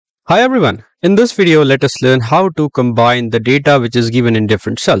Hi everyone, in this video let us learn how to combine the data which is given in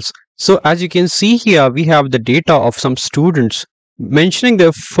different cells. So as you can see here, we have the data of some students mentioning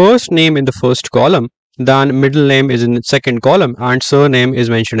their first name in the first column, then middle name is in the second column and surname is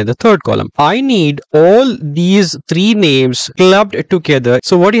mentioned in the third column. I need all these three names clubbed together.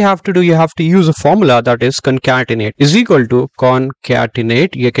 So what you have to do, you have to use a formula that is concatenate is equal to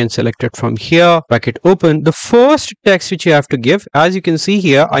concatenate. You can select it from here, bracket open. The first text which you have to give, as you can see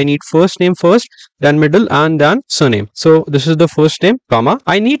here, I need first name first, then middle and then surname. So this is the first name, comma.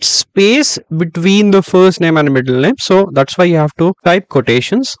 I need space between the first name and middle name. So that's why you have to type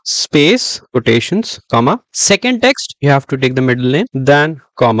quotations, space, quotations, comma. Second text, you have to take the middle name, then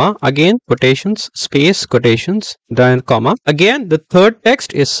comma, again quotations, space, quotations, then comma. Again, the third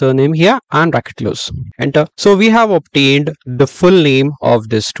text is surname here and bracket close. Enter. So we have obtained the full name of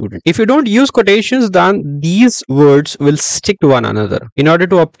this student. If you don't use quotations, then these words will stick to one another. In order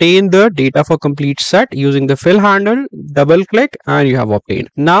to obtain the data for complete set, using the fill handle, double click and you have obtained.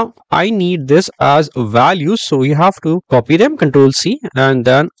 Now I need this as values, so you have to copy them, Control C, and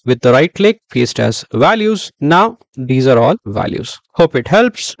then with the right click paste as values. Now these are all values. Hope it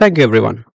helps. Thank you everyone.